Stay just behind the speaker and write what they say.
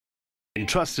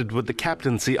Entrusted with the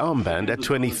captaincy armband at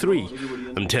 23,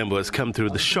 Mtembu has come through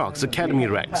the Sharks academy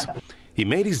ranks. He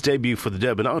made his debut for the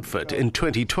Durban outfit in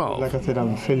 2012. Like I said,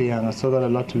 I'm fairly young. I still got a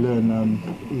lot to learn.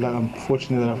 I'm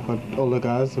fortunate that I've got older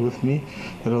guys with me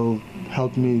that'll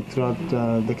help me throughout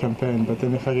the campaign. But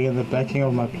then if I get the backing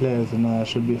of my players, then I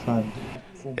should be fine.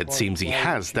 It seems he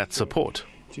has that support.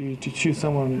 To choose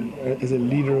someone as a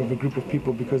leader of a group of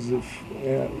people because of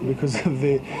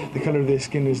the colour of their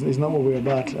skin is not what we're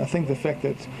about. I think the fact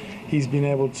that he's been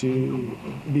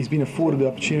afforded the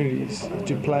opportunities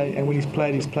to play, and when he's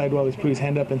played well, he's put his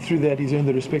hand up, and through that he's earned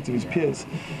the respect of his peers.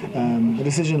 A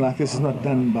decision like this is not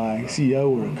done by a CEO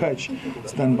or a coach,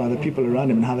 it's done by the people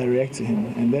around him and how they react to him,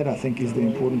 and that I think is the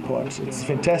important part. It's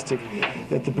fantastic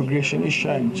that the progression is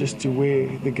shown just to where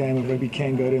the game of rugby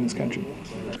can go to in this country.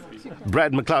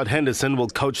 Brad McLeod-Henderson will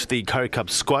coach the Currie Cup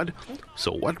squad.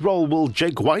 So what role will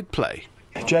Jake White play?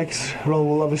 Jake's role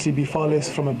will obviously be far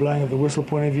less from a blowing of the whistle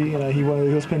point of view.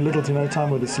 He'll spend little to no time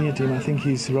with the senior team. I think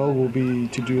his role will be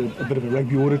to do a bit of a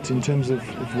rugby audit in terms of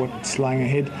what's lying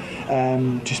ahead,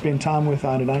 to spend time with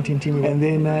our under-19 team, and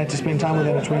then to spend time with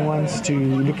under-21s, to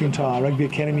look into our rugby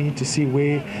academy to see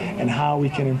where and how we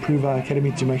can improve our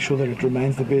academy to make sure that it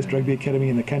remains the best rugby academy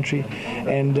in the country,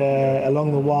 and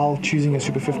along the while choosing a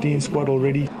Super 15 squad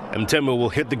already. Mtembu will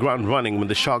hit the ground running when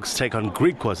the Sharks take on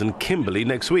Griquas and Kimberley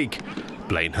next week.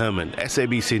 Blaine Herman,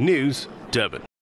 SABC News, Durban.